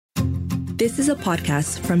This is a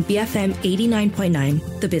podcast from BFM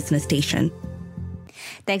 89.9, the business station.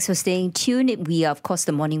 Thanks for staying tuned. We are, of course,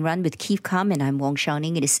 The Morning Run with Keith Kam, and I'm Wong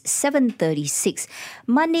Xiaoning. It is 7:36,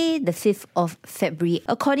 Monday, the 5th of February.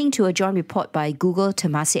 According to a joint report by Google,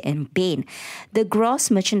 Temasek and Bain, the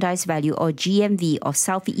gross merchandise value, or GMV, of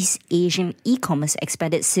Southeast Asian e-commerce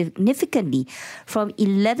expanded significantly from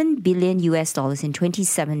 $11 billion in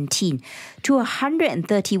 2017 to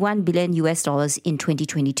 $131 billion in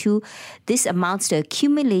 2022. This amounts to a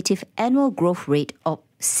cumulative annual growth rate of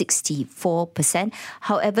 64%.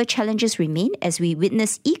 However, challenges remain as we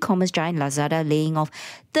witness e-commerce giant Lazada laying off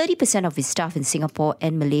 30% of its staff in Singapore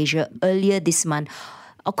and Malaysia earlier this month.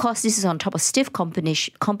 Of course, this is on top of stiff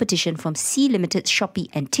competition from Sea Limited, Shopee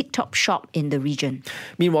and TikTok Shop in the region.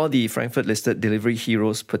 Meanwhile, the Frankfurt-listed Delivery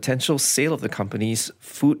Hero's potential sale of the company's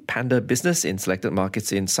Food Panda business in selected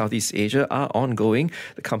markets in Southeast Asia are ongoing.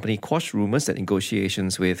 The company quashed rumours that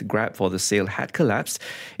negotiations with Grab for the sale had collapsed.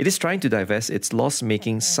 It is trying to divest its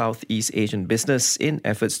loss-making Southeast Asian business in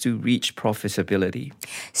efforts to reach profitability.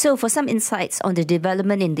 So for some insights on the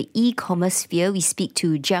development in the e-commerce sphere, we speak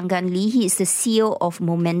to Jiang Li. He is the CEO of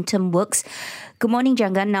Momentum Works. Good morning,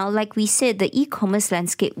 Jiang. Now, like we said, the e-commerce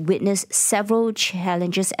landscape witnessed several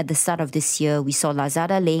challenges at the start of this year. We saw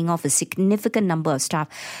Lazada laying off a significant number of staff.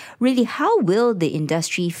 Really, how will the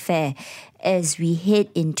industry fare as we head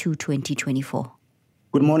into 2024?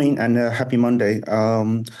 Good morning and happy Monday.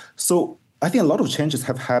 So I think a lot of changes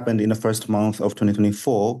have happened in the first month of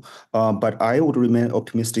 2024, but I would remain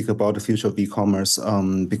optimistic about the future of e-commerce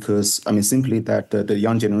because, simply that the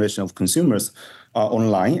young generation of consumers are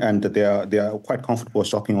online and they are quite comfortable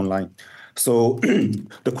shopping online. So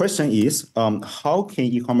the question is, how can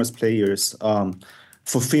e-commerce players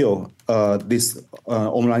fulfill this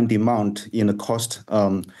online demand in a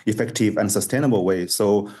cost-effective and sustainable way?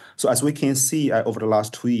 So as we can see over the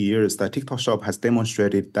last 2 years, that TikTok Shop has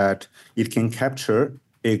demonstrated that it can capture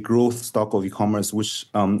a growth stock of e-commerce, which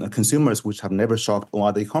consumers which have never shopped on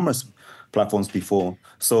other e-commerce platforms before.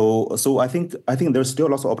 So I think there's still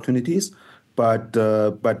lots of opportunities, but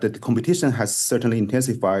the competition has certainly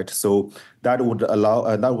intensified. So that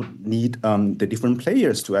would need the different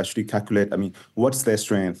players to actually calculate. What's their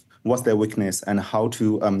strength, what's their weakness, and how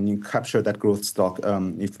to capture that growth stock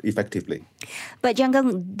effectively. But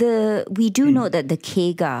Jiang, we do know that the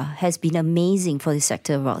CAGR has been amazing for this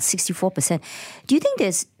sector, about 64%. Do you think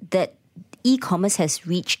that e-commerce has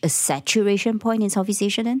reached a saturation point in Southeast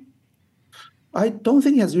Asia then? I don't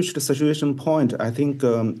think it has reached a saturation point. I think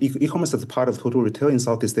e-commerce as a part of total retail in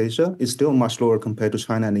Southeast Asia is still much lower compared to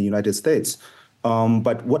China and the United States.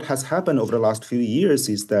 But what has happened over the last few years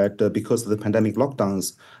is that because of the pandemic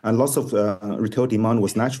lockdowns, and lots of retail demand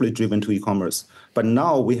was naturally driven to e-commerce. But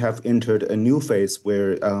now we have entered a new phase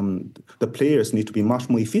where the players need to be much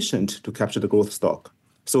more efficient to capture the growth stock.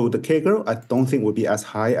 So the CAGR, I don't think will be as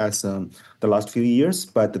high as the last few years,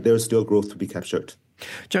 but there's still growth to be captured.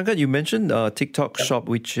 Jiang, you mentioned TikTok Shop,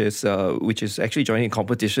 which is actually joining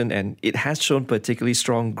competition, and it has shown particularly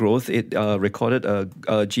strong growth. It recorded a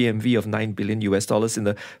GMV of $9 billion in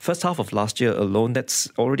the first half of last year alone. That's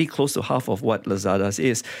already close to half of what Lazada's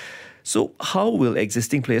is. So how will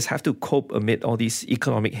existing players have to cope amid all these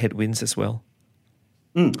economic headwinds as well?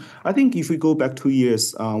 I think if we go back 2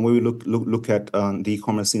 years, when we look at the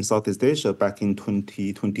e-commerce in Southeast Asia back in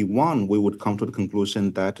 2021, we would come to the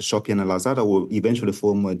conclusion that Shopee and Lazada will eventually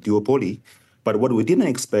form a duopoly. But what we didn't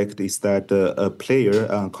expect is that a player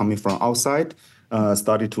coming from outside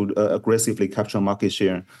started to aggressively capture market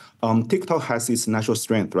share. TikTok has its natural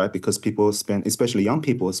strength, right? Because people spend, especially young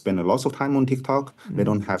people, spend a lot of time on TikTok. They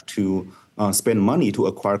don't have to spend money to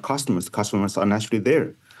acquire customers. Customers are naturally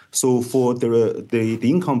there. So for the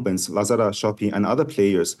incumbents, Lazada, Shopee, and other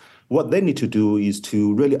players, what they need to do is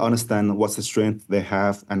to really understand what's the strength they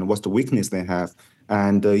have and what's the weakness they have,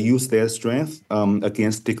 and use their strength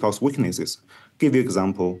against TikTok's weaknesses. Give you an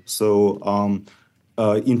example. So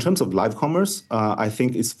in terms of live commerce, I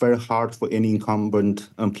think it's very hard for any incumbent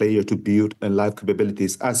player to build live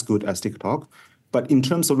capabilities as good as TikTok. But in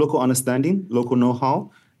terms of local understanding, local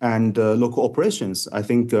know-how, and local operations, I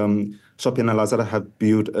think Shopee and Lazada have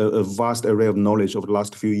built a vast array of knowledge over the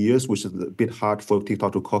last few years, which is a bit hard for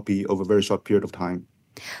TikTok to copy over a very short period of time.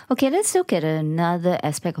 Okay, let's look at another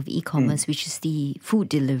aspect of e-commerce, which is the food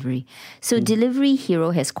delivery. So Delivery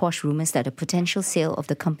Hero has quashed rumours that a potential sale of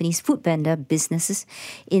the company's food panda businesses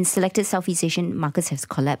in selected Southeast Asian markets has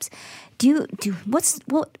collapsed.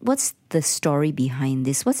 What's the story behind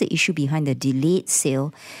this? What's the issue behind the delayed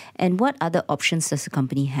sale? And what other options does the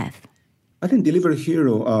company have? I think Delivery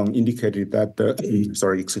Hero indicated that,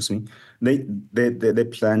 they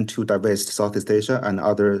plan to divest Southeast Asia and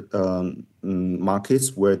other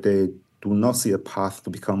markets where they do not see a path to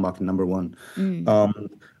become market number one.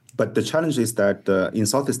 But the challenge is that in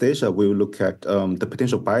Southeast Asia, we will look at the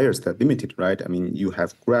potential buyers that are limited, right? I mean, you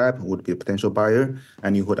have Grab, who would be a potential buyer,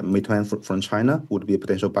 and you would have Meituan from China, who would be a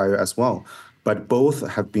potential buyer as well. But both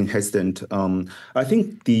have been hesitant. I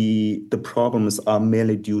think the problems are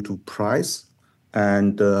mainly due to price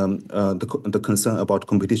and the concern about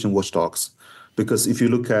competition watchdogs. Because if you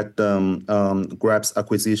look at Grab's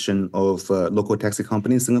acquisition of local taxi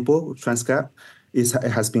company in Singapore, Transcab, it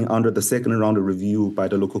has been under the second round of review by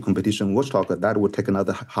the local competition watchdog. That would take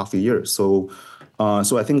another half a year. So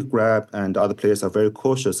I think Grab and other players are very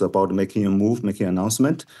cautious about making a move, making an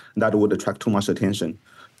announcement that would attract too much attention.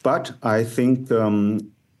 But I think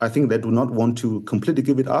they do not want to completely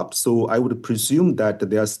give it up. So I would presume that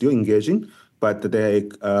they are still engaging, but they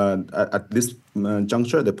at this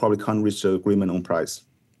juncture, they probably can't reach an agreement on price.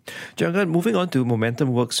 Jiang Gan, moving on to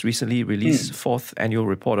Momentum Works recently released fourth annual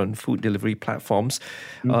report on food delivery platforms.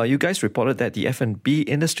 You guys reported that the F&B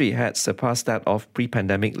industry had surpassed that of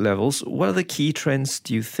pre-pandemic levels. What are the key trends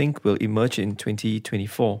do you think will emerge in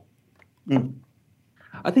 2024?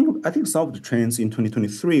 I think some of the trends in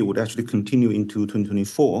 2023 would actually continue into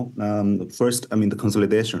 2024. First, I mean, the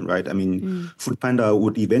consolidation, right? I mean, Foodpanda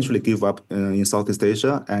would eventually give up in Southeast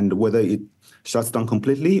Asia, and whether it shuts down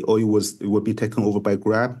completely or it would be taken over by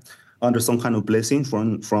Grab under some kind of blessing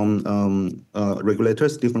from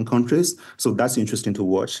regulators, different countries. So that's interesting to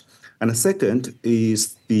watch. And the second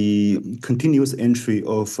is the continuous entry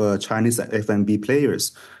of Chinese F&B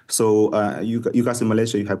players. So you guys in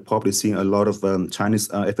Malaysia, you have probably seen a lot of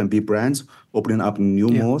Chinese F&B brands opening up new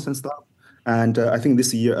malls and stuff. And I think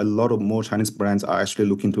this year, a lot of more Chinese brands are actually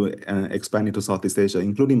looking to expand into Southeast Asia,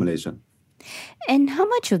 including Malaysia. And how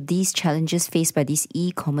much of these challenges faced by these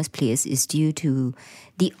e-commerce players is due to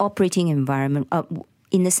the operating environment,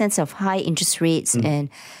 in the sense of high interest rates? And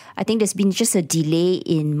I think there's been just a delay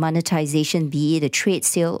in monetization, be it a trade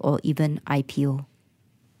sale or even IPO.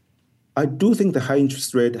 I do think the high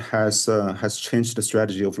interest rate has changed the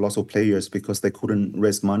strategy of lots of players because they couldn't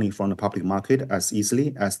raise money from the public market as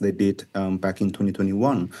easily as they did back in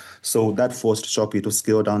 2021. So that forced Shopee to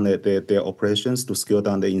scale down their operations, to scale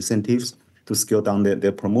down their incentives, to scale down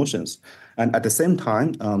their promotions. And at the same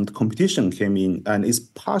time, the competition came in, and it's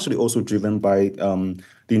partially also driven by the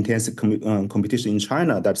intense competition in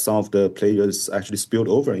China that some of the players actually spilled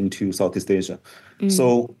over into Southeast Asia.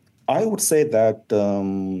 So I would say that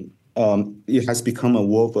it has become a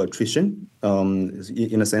war of attrition,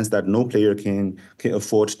 in a sense that no player can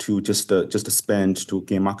afford to just spend to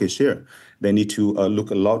gain market share. They need to look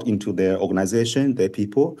a lot into their organization, their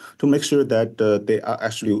people, to make sure that they are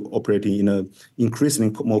actually operating in an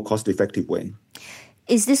increasingly more cost-effective way.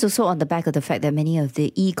 Is this also on the back of the fact that many of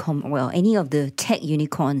the any of the tech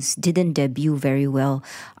unicorns didn't debut very well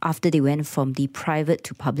after they went from the private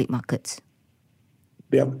to public markets?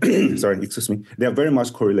 They are, They are very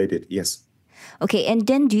much correlated, yes. Okay, and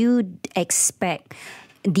then do you expect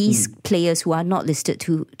these players who are not listed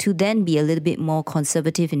to then be a little bit more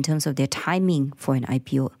conservative in terms of their timing for an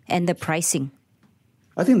IPO and the pricing?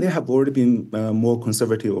 I think they have already been more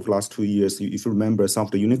conservative over the last 2 years. If you remember, some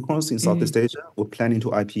of the unicorns in Southeast Asia were planning to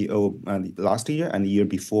IPO last year and the year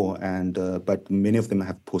before, but many of them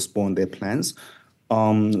have postponed their plans.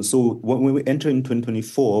 So when we enter in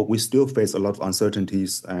 2024, we still face a lot of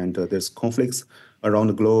uncertainties, and there's conflicts around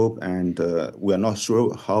the globe, and we are not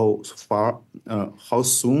sure how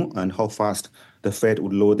soon and how fast the Fed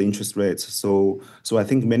would lower the interest rates. So I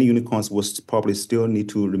think many unicorns will probably still need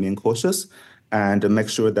to remain cautious and make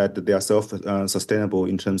sure that they are self-sustainable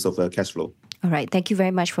in terms of cash flow. All right. Thank you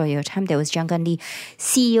very much for your time. That was Jiang Gan Lee,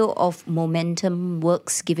 CEO of Momentum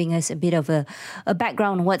Works, giving us a bit of a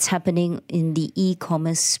background on what's happening in the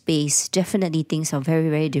e-commerce space. Definitely things are very,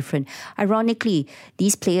 very different. Ironically,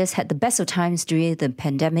 these players had the best of times during the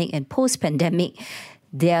pandemic, and post-pandemic,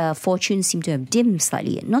 their fortunes seem to have dimmed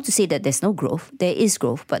slightly. Not to say that there's no growth. There is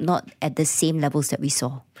growth, but not at the same levels that we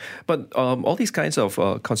saw. But all these kinds of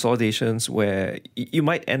consolidations where you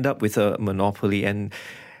might end up with a monopoly, and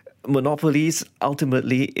monopolies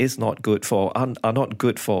ultimately are not good for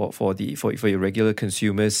your regular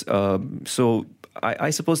consumers. So I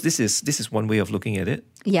suppose this is one way of looking at it.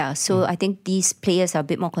 Yeah, so I think these players are a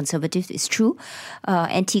bit more conservative. It's true.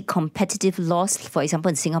 Anti-competitive laws, for example,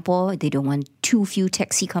 in Singapore, they don't want too few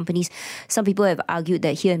taxi companies. Some people have argued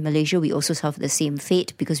that here in Malaysia, we also suffer the same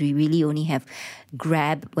fate because we really only have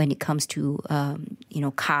Grab when it comes to,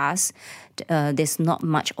 cars. There's not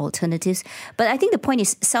much alternatives. But I think the point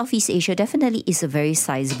is Southeast Asia definitely is a very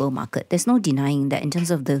sizable market. There's no denying that in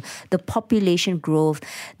terms of the population growth,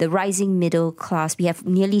 the rising middle class. We have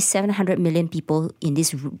nearly 700 million people in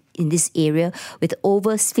this area, with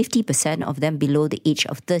over 50% of them below the age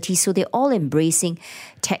of 30. So they're all embracing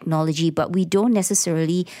technology, but we don't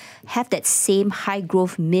necessarily have that same high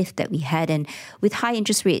growth myth that we had. And with high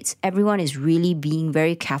interest rates, everyone is really being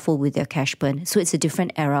very careful with their cash burn. So it's a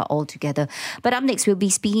different era altogether. But up next, we'll be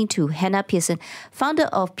speaking to Hannah Pearson, founder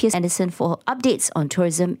of Pearce Anderson, for updates on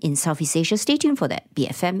tourism in Southeast Asia. Stay tuned for that.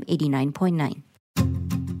 BFM 89.9.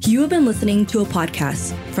 You have been listening to a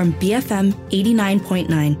podcast from BFM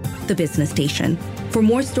 89.9, the business station. For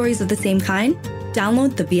more stories of the same kind,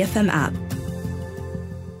 download the BFM app.